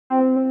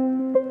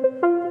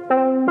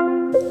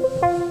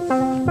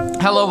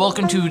Hello,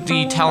 welcome to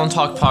the Talent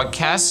Talk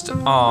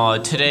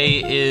podcast.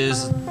 Today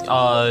is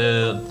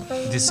the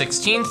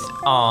 16th.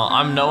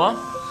 I'm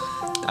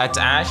Noah. That's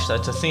Ash.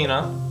 That's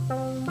Athena.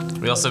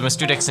 We also have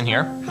Mr. Dixon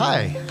here.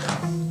 Hi.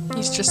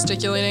 He's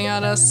gesticulating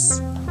at us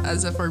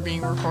as if we're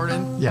being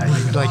recorded. Yeah,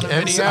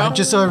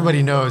 just so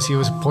everybody knows, he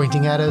was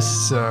pointing at us.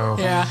 So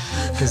Yeah.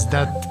 because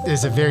that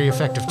is a very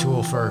effective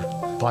tool for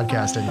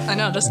podcasting. I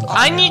know, just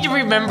I need to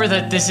remember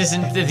that this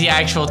isn't the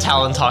actual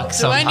Talent Talk Do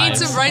sometimes. I need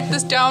to write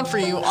this down for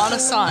you on a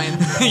sign?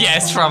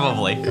 Yes,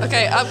 probably.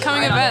 Okay,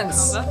 upcoming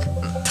events.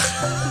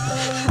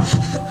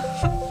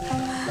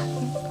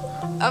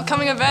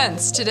 Upcoming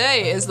events.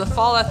 Today is the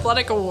Fall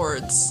Athletic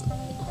Awards.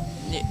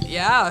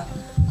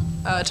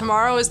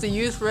 Tomorrow is the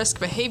Youth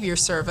Risk Behavior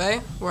Survey,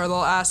 where they'll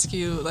ask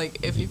you,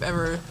 like, if you've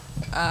ever,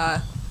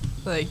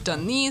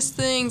 done these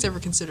things,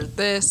 ever considered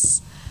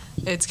this.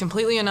 It's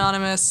completely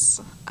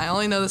anonymous. I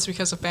only know this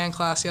because of band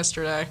class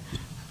yesterday,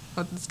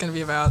 what it's going to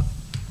be about.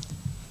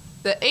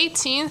 The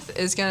 18th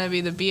is going to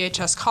be the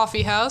BHS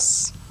Coffee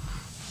House.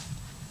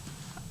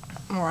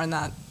 More on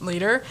that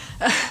later.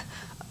 The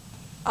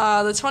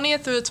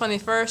 20th through the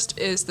 21st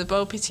is the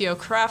Bo PTO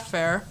Craft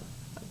Fair.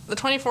 The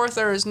 24th,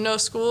 there is no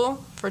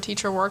school for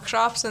teacher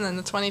workshops, and then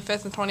the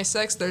 25th and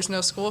 26th, there's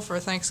no school for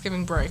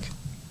Thanksgiving break.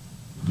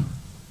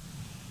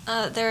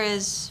 There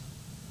is,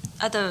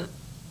 at the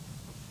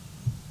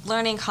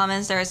Learning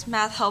Commons, there is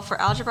math help for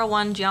Algebra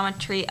 1,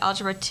 Geometry,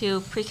 Algebra 2,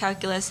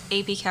 Pre-Calculus,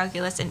 AP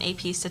Calculus, and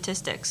AP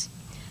Statistics.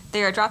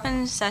 There are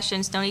drop-in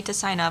sessions, no need to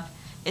sign up.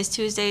 It's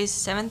Tuesdays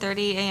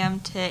 7:30 a.m.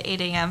 to 8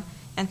 a.m.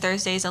 and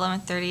Thursdays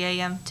 11:30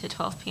 a.m. to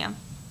 12 p.m.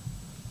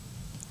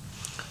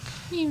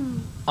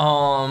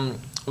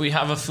 We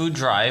have a food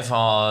drive.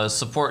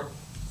 Support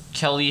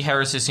Kelly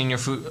Harris' Senior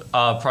Food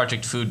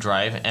Project Food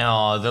Drive.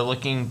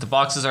 The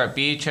boxes are at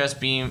BHS,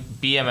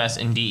 BMS,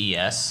 and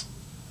DES.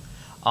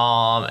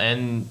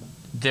 And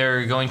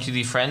they're going to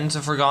the Friends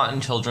of Forgotten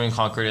Children in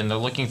Concord, and they're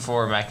looking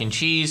for mac and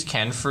cheese,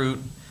 canned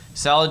fruit,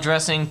 salad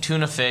dressing,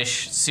 tuna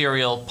fish,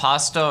 cereal,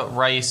 pasta,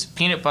 rice,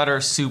 peanut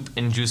butter, soup,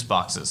 and juice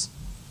boxes.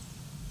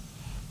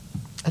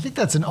 I think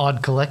that's an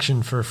odd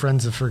collection for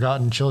Friends of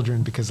Forgotten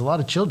Children because a lot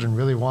of children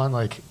really want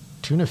like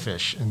tuna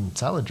fish and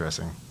salad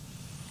dressing.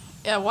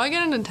 Yeah, why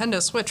get a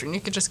Nintendo Switch when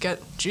you could just get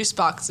juice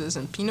boxes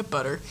and peanut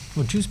butter?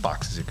 Well, juice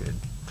boxes are good.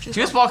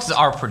 Juice boxes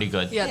are pretty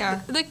good.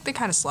 Yeah, they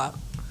kind of slap.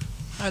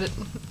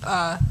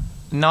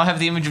 Now I have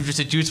the image of just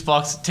a juice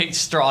box, take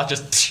straw,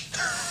 just...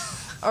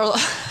 Or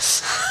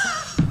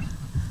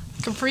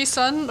Capri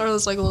Sun, or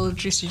those like little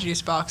juicy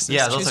juice boxes.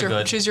 Yeah, those are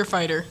good. Choose your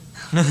fighter.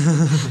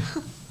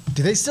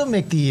 Do they still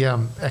make the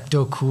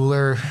Ecto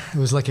Cooler? It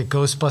was like a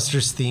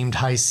Ghostbusters themed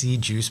high C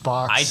juice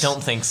box. I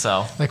don't think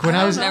so. Like when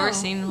I was never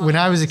seen one. When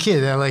I was a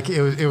kid,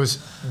 it was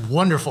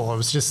wonderful. It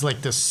was just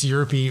like the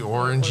syrupy,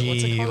 orangey,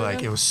 what's it called like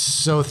again? it was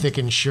so thick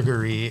and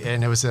sugary,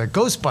 and it was a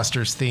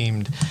Ghostbusters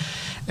themed.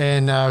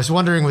 And I was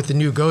wondering with the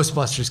new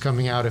Ghostbusters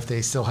coming out if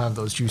they still have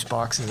those juice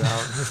boxes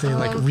out, if they're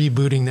like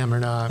rebooting them or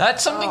not.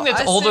 That's something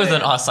that's I older see.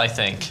 than us, I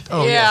think.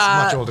 Oh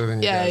yes, much older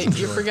than you yeah, guys. I'm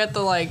you sure. forget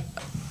the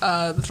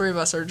three of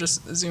us are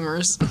just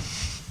Zoomers.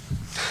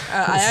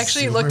 I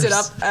actually looked it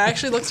up. I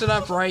actually looked it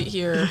up right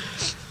here.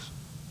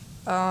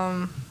 Is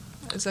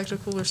Ecto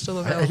Cooler still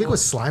available? I think it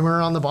was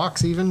Slimer on the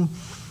box even.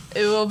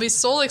 It will be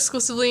sold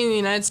exclusively in the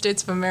United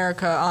States of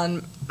America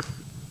on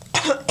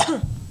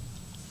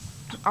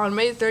on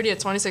May 30th,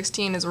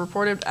 2016. As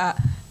reported,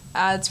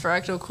 ads for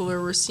Ecto Cooler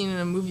were seen in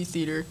a movie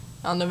theater.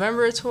 On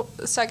November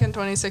 2nd,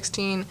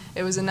 2016,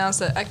 it was announced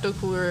that Ecto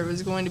Cooler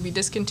was going to be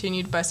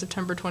discontinued by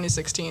September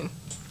 2016.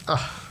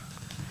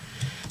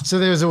 So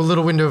there was a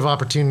little window of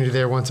opportunity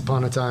there once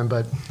upon a time,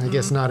 but I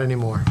guess not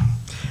anymore.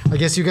 I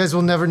guess you guys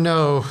will never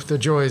know the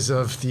joys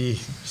of the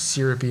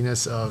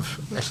syrupiness of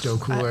Ecto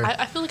Cooler.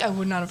 I feel like I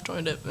would not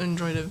have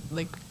enjoyed it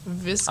like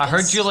viscous. I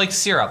heard you like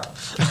syrup.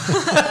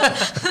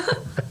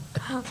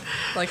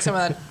 like some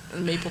of that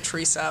maple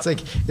tree sap.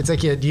 It's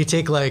like you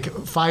take like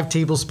 5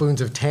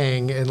 tablespoons of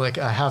Tang and like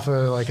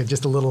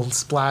just a little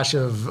splash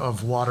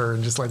of water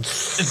and just like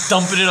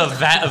Dump it in a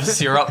vat of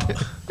syrup.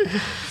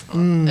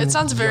 It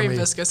sounds very yummy.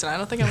 viscous, and I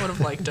don't think I would have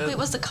liked it. Wait,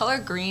 was the color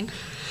green?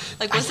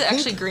 Like, was it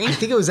actually green? I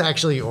think it was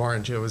actually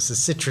orange. It was a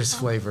citrus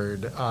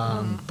flavored,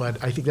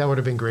 but I think that would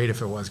have been great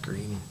if it was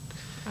green.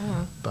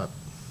 But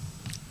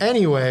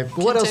anyway,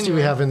 what else do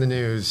we Continuing. have in the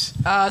news?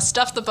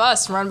 Stuff the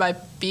Bus, run by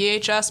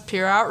BHS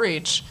Peer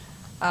Outreach.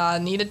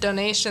 Needed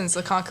donations.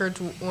 The Concord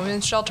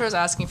Women's Shelter is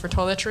asking for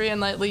toiletry and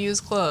lightly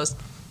used clothes.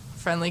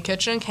 Friendly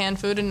Kitchen, canned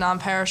food and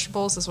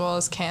non-perishables, as well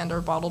as canned or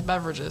bottled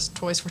beverages.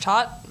 Toys for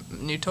Tot,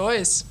 new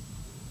toys.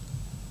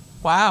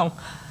 Wow.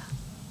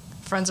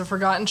 Friends of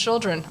Forgotten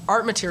Children,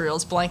 art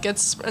materials,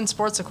 blankets, and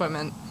sports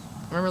equipment.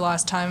 Remember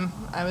last time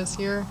I was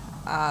here?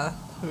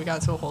 We got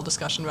into a whole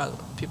discussion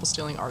about people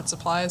stealing art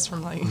supplies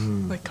from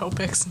like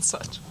Copics and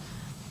such.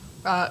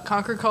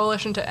 Concord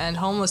Coalition to End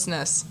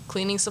Homelessness,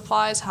 cleaning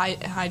supplies,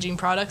 hygiene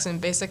products,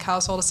 and basic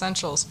household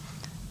essentials.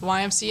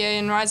 YMCA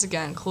and Rise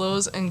Again,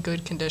 clothes in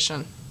good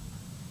condition.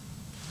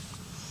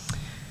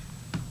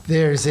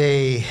 There's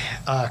a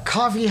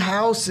coffee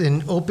house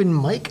and open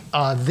mic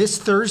this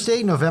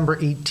Thursday, November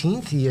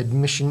 18th. The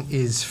admission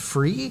is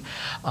free.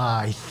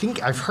 I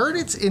think I've heard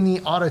it's in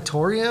the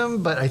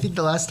auditorium, but I think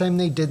the last time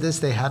they did this,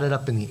 they had it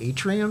up in the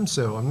atrium,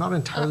 so I'm not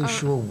entirely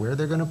sure where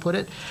they're going to put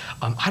it.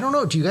 I don't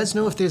know. Do you guys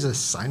know if there's a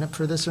sign up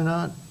for this or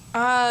not?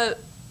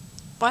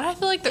 But I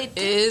feel like there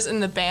is in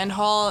the band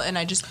hall, and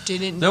I just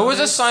didn't. There was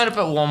a notice. sign up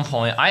at one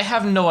point. I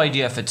have no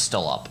idea if it's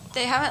still up.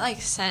 They haven't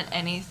like sent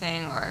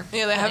anything or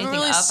Yeah, they put haven't anything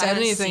really up. said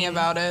anything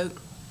about it.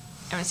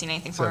 I haven't seen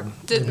anything So, for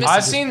it. Did maybe-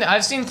 Mr.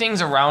 I've seen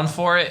things around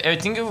for it. I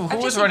think who I've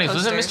was just seen running?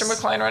 Was it Mr. posters.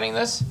 McLean running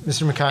this?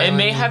 Mr. McKay. It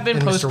may have been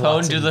and Mr. postponed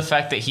Watson. due to the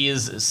fact that he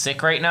is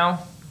sick right now.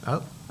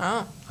 Oh,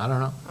 Oh, I don't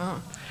know.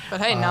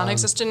 but hey,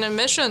 non-existent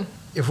admission.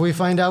 If we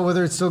find out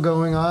whether it's still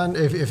going on,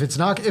 if it's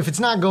not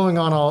going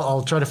on,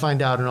 I'll try to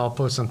find out and I'll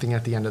post something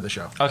at the end of the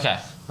show. Okay.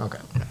 Okay.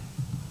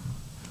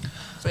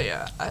 But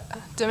yeah,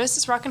 did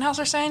Mrs.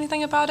 Rockenhauser say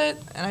anything about it?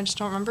 And I just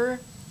don't remember.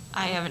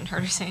 I haven't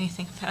heard her say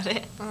anything about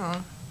it.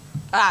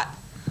 Ah,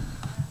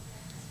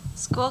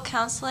 School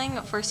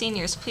counseling for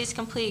seniors. Please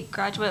complete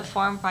graduate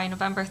form by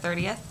November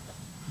 30th.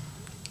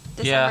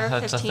 Yeah, December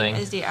that's a 15th thing.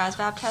 is the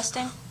ASVAB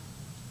testing.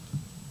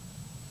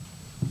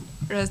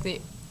 is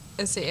the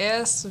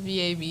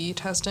ASVAB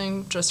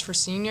testing just for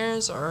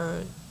seniors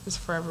or is it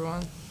for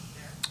everyone?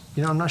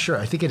 You know, I'm not sure.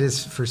 I think it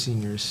is for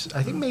seniors.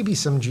 I think maybe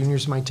some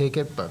juniors might take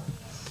it, but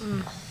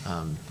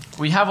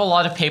We have a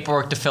lot of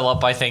paperwork to fill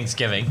up by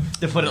Thanksgiving,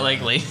 to put it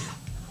lightly.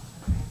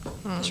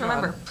 Just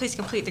remember, please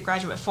complete the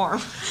graduate form.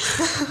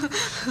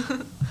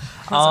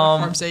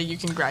 Form say you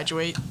can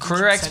graduate. you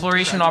Career can send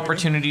exploration graduating.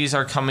 opportunities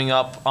are coming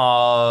up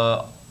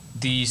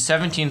the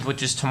 17th,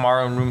 which is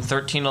tomorrow in room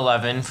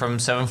 1311 from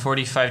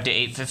 7:45 to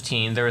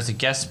 8:15. There is a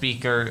guest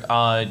speaker,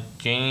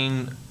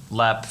 Jane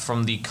Lepp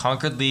from the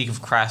Concord League of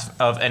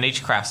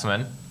NH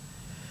Craftsmen.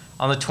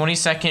 On the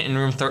 22nd in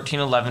room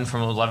 1311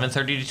 from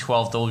 11:30 to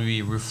 12, there will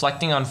be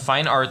reflecting on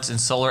fine arts and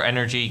solar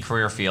energy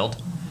career field.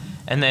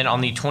 And then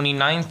on the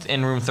 29th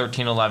in room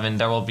 1311,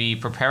 there will be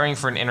preparing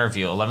for an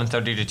interview,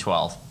 11:30 to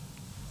 12.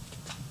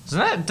 Isn't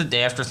that the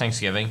day after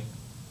Thanksgiving?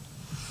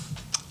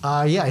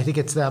 yeah, I think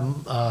it's the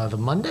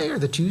Monday or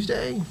the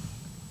Tuesday.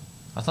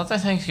 I thought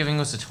that Thanksgiving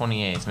was the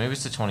 28th. Maybe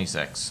it's the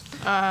 26th.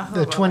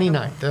 The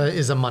 29th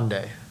is a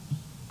Monday.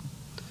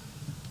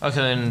 Okay,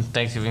 then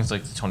Thanksgiving's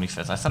like the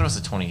 25th. I thought it was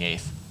the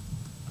 28th.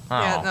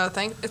 Oh. Yeah, no,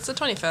 it's the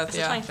 25th. It's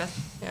yeah. the 25th.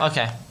 Yeah.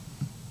 Okay.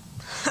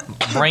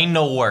 Brain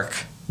no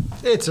work.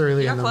 It's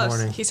early You're in the close.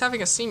 morning. He's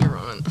having a senior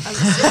moment as a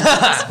senior in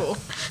high school.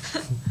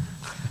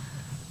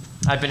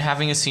 I've been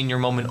having a senior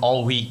moment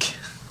all week.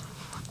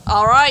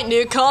 All right,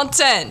 new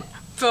content.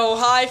 Bow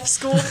High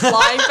School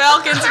Flying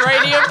Falcons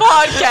Radio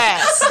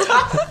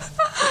Podcast.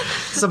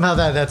 Somehow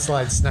that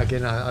slide snuck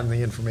in on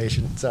the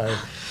information. Sorry.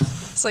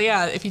 So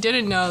yeah, if you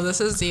didn't know, this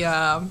is the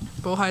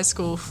Bow High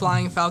School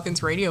Flying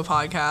Falcons Radio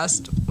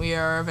Podcast. We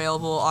are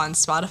available on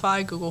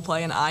Spotify, Google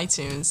Play, and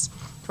iTunes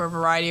for a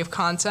variety of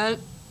content.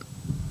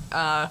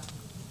 That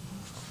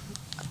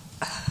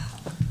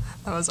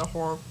was a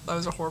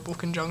horrible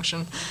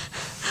conjunction.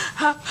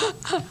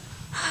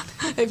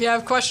 If you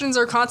have questions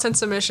or content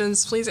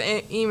submissions, please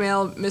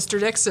email Mr.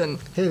 Dixon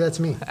Hey, that's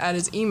me. at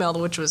his email,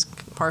 which was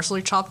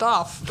partially chopped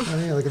off Oh,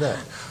 yeah, look at that.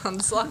 on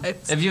the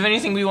slides. If you have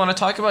anything we want to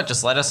talk about,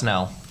 just let us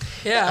know.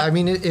 Yeah. I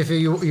mean, if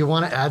you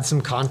want to add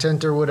some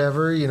content or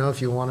whatever, you know,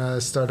 if you want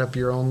to start up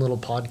your own little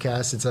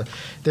podcast,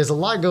 there's a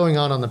lot going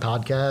on the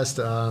podcast.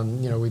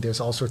 You know, there's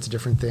all sorts of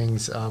different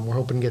things. We're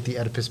hoping to get the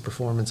Oedipus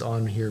performance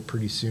on here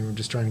pretty soon. We're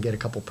just trying to get a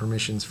couple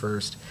permissions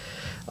first.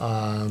 But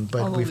All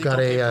the we've got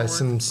legal paperwork.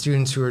 some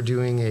students who are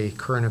doing a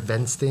current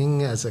events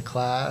thing as a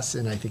class,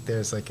 and I think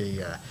there's like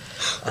there's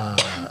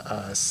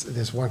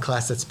one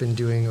class that's been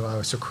doing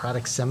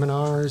Socratic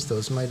seminars.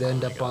 Those might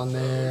end up on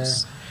there.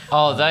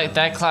 Oh,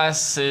 that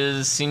class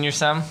is senior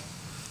sem?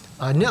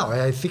 No,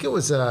 I think it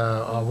was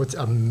what's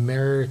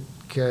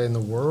America in the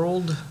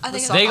World. I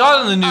think They got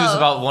in the news Oh.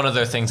 about one of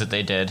their things that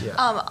they did. Yeah.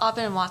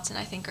 Aubin and Watson,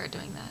 I think, are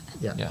doing that.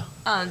 Yeah.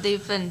 Yeah.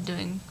 They've been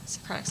doing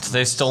Socratic So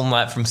they stole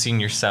that from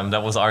senior sem.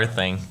 That was our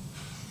thing.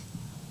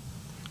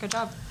 Good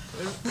job.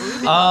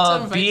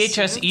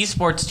 BHS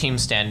esports team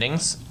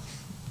standings.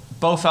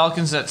 Bow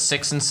Falcons at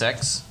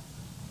 6-6.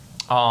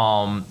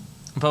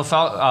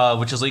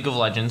 Which is League of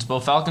Legends. Bow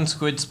Falcon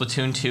Squid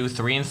Splatoon 2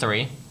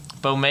 3-3.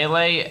 Bow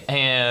Melee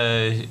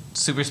and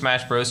Super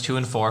Smash Bros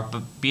 2-4.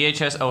 But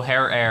BHS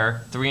O'Hare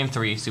Air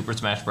 3-3 Super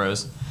Smash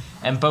Bros.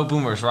 And Bow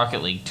Boomers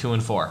Rocket League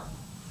 2-4.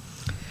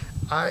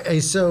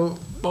 So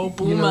Bo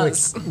you know, like,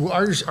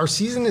 Boomers. our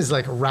season is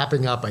like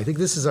wrapping up. I think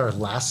this is our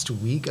last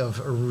week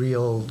of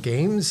real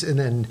games, and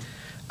then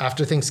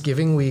after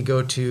Thanksgiving we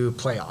go to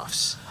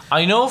playoffs.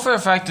 I know for a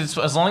fact that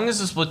as long as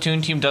the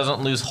Splatoon team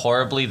doesn't lose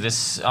horribly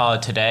this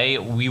today,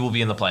 we will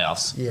be in the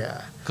playoffs.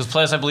 Yeah. Because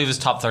playoffs, I believe, is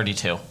top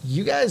 32.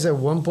 You guys at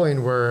one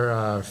point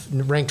were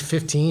ranked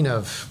 15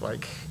 of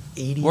like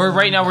 80. We're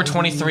 90.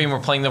 23 and we're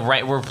playing the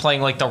rank. We're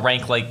playing like the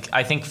rank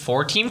I think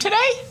 4 team today.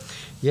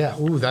 Yeah.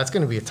 Ooh, that's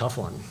going to be a tough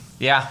one.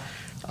 Yeah.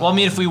 Well, I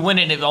mean, if we win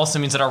it, it also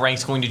means that our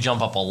rank's going to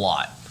jump up a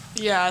lot.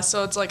 Yeah,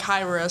 so it's like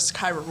high risk,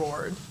 high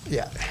reward.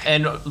 Yeah.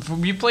 And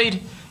we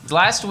played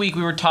last week.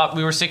 We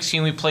were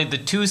 16. We played the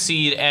 2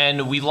 seed,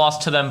 and we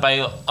lost to them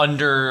by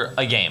under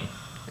a game.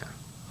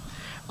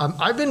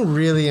 I've been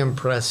really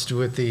impressed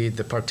with the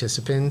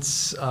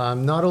participants,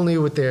 not only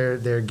with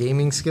their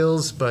gaming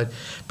skills, but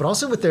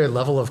also with their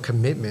level of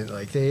commitment.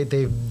 Like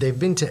they've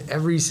been to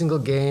every single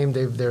game.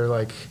 They're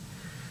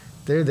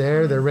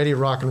there. They're ready to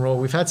rock and roll.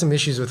 We've had some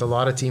issues with a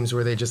lot of teams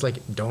where they just like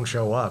don't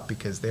show up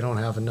because they don't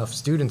have enough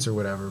students or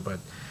whatever. But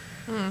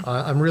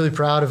I'm really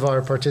proud of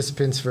our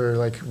participants for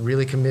like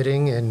really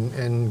committing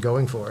and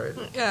going for it.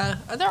 Yeah,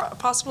 are there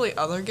possibly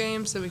other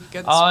games that we could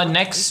get?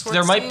 Next,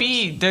 there might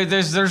be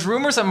there's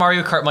rumors that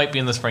Mario Kart might be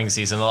in the spring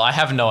season. Though I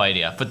have no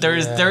idea, but there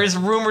is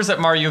rumors that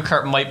Mario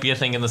Kart might be a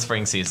thing in the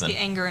spring season. The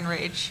anger and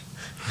rage.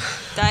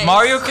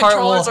 Mario Kart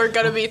Controllers will. are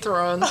gonna be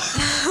thrown.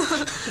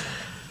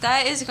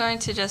 That is going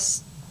to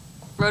just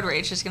road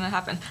rage is going to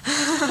happen.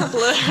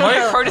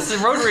 Mario Kart is a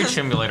road rage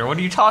simulator. What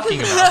are you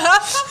talking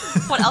about?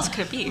 What else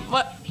could it be?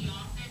 What?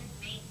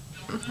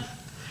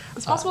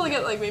 It's possible to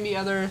get like maybe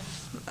other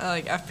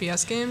like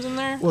FPS games in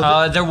there.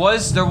 Well, There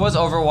was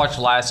Overwatch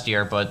last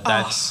year, but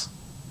that's.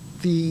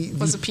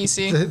 Was it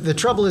PC? The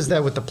trouble is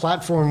that with the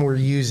platform we're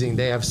using,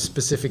 they have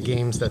specific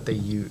games that they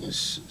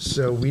use.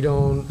 So we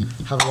don't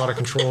have a lot of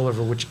control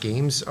over which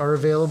games are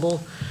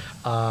available.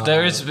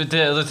 There is, but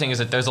the other thing is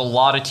that there's a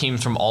lot of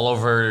teams from all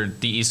over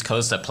the East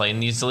Coast that play in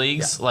these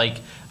leagues. Yeah.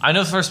 Like, I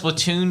know for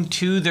Splatoon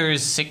 2,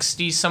 there's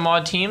 60 some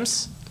odd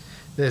teams.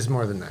 There's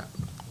more than that.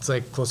 It's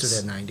like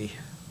closer to 90.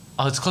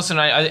 Oh, it's close to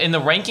 9. In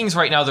the rankings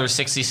right now, there's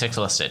 66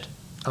 listed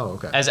Oh,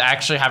 okay. as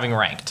actually having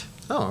ranked.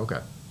 Oh, okay.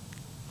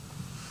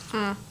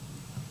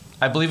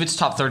 I believe it's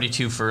top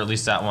 32 for at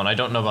least that one. I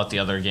don't know about the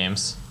other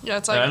games. Yeah,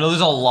 it's I like know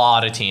there's a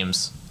lot of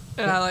teams.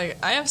 I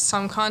have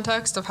some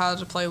context of how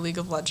to play League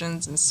of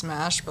Legends and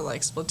Smash, but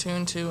like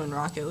Splatoon 2 and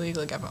Rocket League,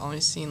 like I've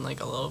only seen like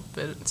a little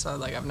bit, so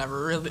like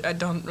I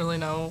don't really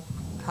know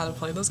how to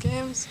play those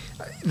games.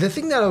 The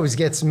thing that always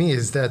gets me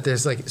is that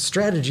there's like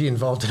strategy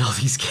involved in all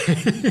these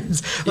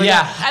games. Like,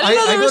 Yeah. I didn't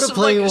know there go was to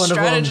play like a one of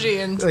them, strategy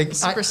in like,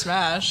 Super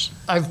Smash.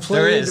 I've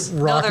There played is. No,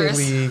 there Rocket is.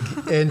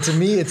 League, and to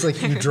me, it's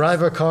like you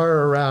drive a car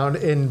around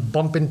and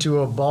bump into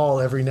a ball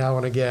every now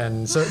and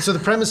again. So the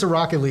premise of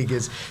Rocket League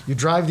is you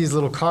drive these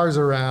little cars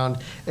around,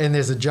 and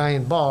there's a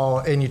giant ball,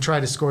 and you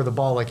try to score the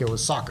ball like it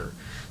was soccer.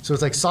 So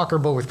it's like soccer,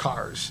 but with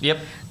cars. Yep.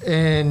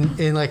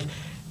 And like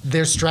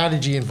there's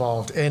strategy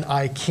involved, and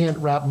I can't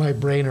wrap my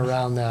brain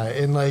around that.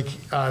 And like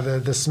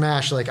the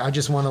Smash, like I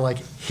just want to like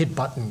hit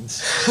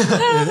buttons.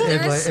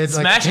 It's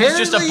Smash is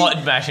just a apparently-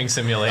 button mashing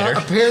simulator.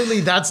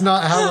 Apparently, that's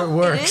not how it It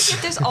works. is,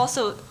 but there's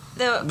also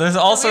There's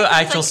also weird thing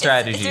is, actual like,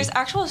 strategy. There's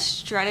actual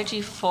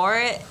strategy for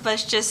it,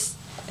 but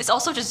it's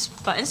also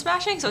just button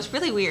smashing, so it's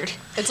really weird.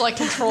 It's like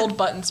controlled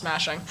button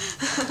smashing.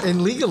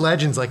 In League of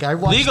Legends, like I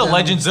watched League of them-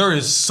 Legends, there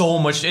is so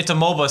much. It's a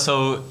MOBA,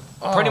 so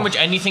pretty Oh. much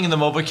anything in the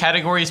MOBA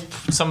category is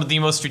some of the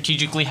most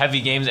strategically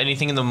heavy games.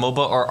 Anything in the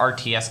MOBA or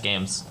RTS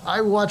games.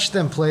 I watched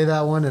them play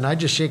that one, and I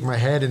just shake my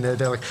head, and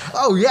they're like,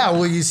 "Oh yeah,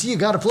 well you see, you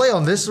got to play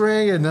on this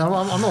ring, and I'm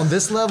on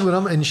this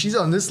level, and she's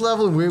on this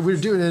level, and we're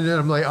doing it." And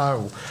I'm like,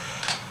 "Oh."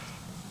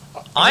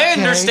 I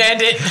Okay.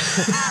 understand it.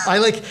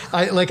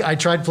 I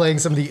tried playing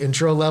some of the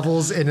intro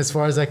levels, and as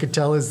far as I could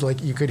tell, is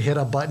like you could hit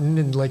a button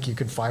and like you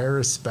could fire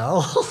a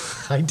spell.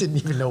 I didn't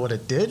even know what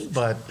it did,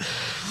 but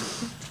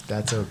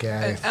that's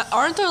okay.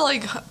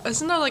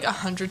 Isn't there like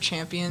 100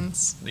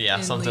 champions? Yeah,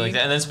 in something League?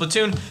 like that. And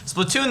then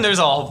Splatoon, there's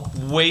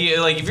a way,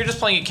 like, if you're just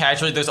playing it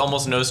casually, there's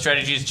almost no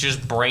strategy. It's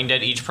just brain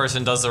dead. Each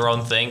person does their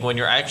own thing. When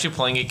you're actually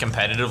playing it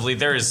competitively,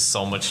 there is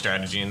so much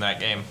strategy in that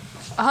game.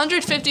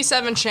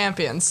 157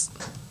 champions.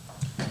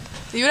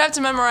 You would have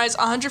to memorize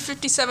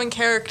 157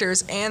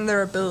 characters and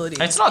their abilities.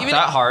 It's not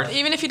that hard.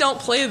 Even if you don't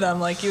play them,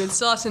 like you would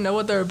still have to know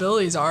what their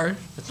abilities are.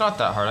 It's not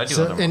that hard. I do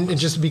So, other and MOBAs.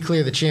 just to be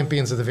clear, the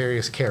champions of the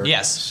various characters.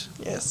 Yes.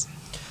 Yes.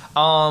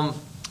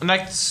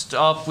 Next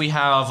up, we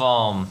have,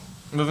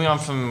 moving on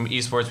from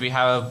esports, we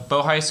have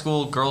Bow High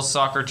School girls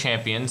soccer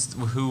champions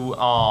who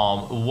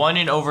won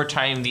in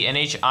overtime the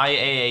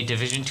NHIAA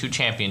Division II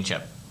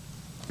championship.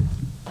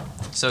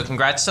 So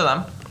congrats to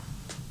them.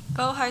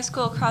 Bow High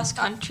School cross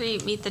country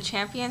meet the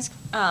champions.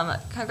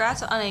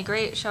 Congrats on a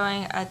great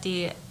showing at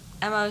the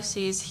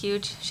MOCs.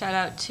 Huge shout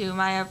out to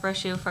Maya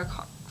Broshu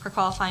for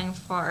qualifying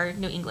for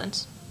New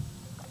England.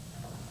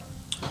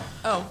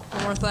 Oh,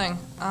 one more thing.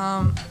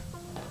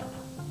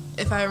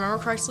 If I remember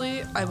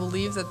correctly, I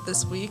believe that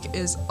this week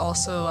is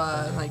also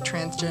like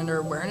Transgender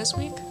Awareness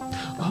Week.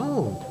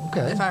 Oh,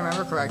 okay. If I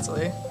remember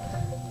correctly.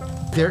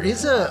 There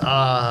is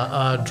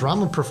a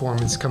drama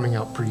performance coming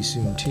out pretty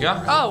soon too.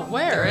 Yeah. Oh,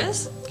 where? There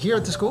is? Here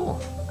at the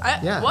school.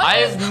 Yeah. What? I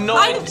have no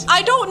idea.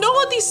 I don't know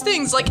what these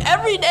things. Like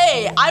every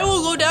day, I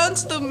will go down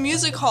to the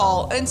music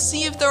hall and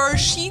see if there are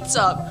sheets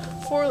up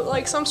for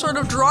like some sort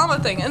of drama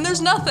thing, and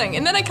there's nothing.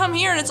 And then I come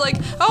here and it's like,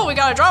 oh, we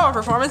got a drama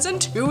performance in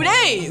 2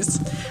 days.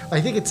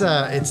 I think it's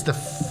the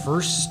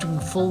first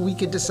full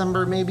week of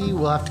December. Maybe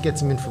we'll have to get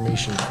some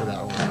information for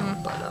that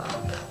one.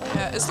 But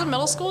Yeah, Is the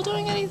middle school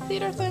doing any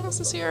theater things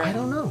this year? I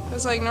don't know.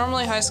 It's like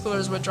normally high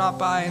schoolers would drop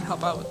by and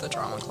help out with the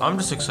drama club. I'm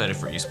just excited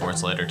for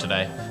esports later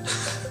today.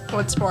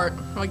 What sport?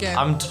 What game?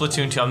 I'm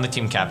Splatoon 2. I'm the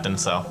team captain,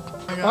 so.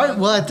 Oh my All right, God.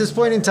 well, at this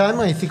point in time,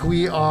 I think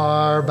we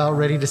are about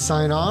ready to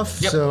sign off.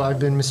 Yep. So I've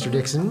been Mr.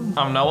 Dixon.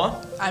 I'm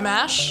Noah. I'm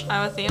Ash.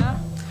 I'm Athena.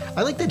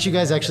 I like that you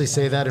guys actually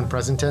say that in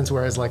present tense,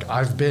 whereas, like,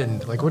 I've been.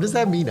 Like, what does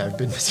that mean, I've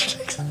been Mr.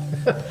 Dixon?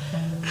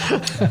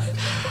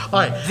 All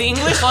right. The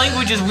English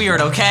language is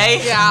weird,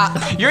 okay?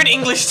 Yeah. You're an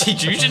English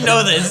teacher. You should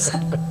know this. All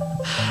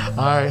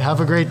right. Have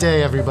a great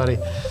day, everybody.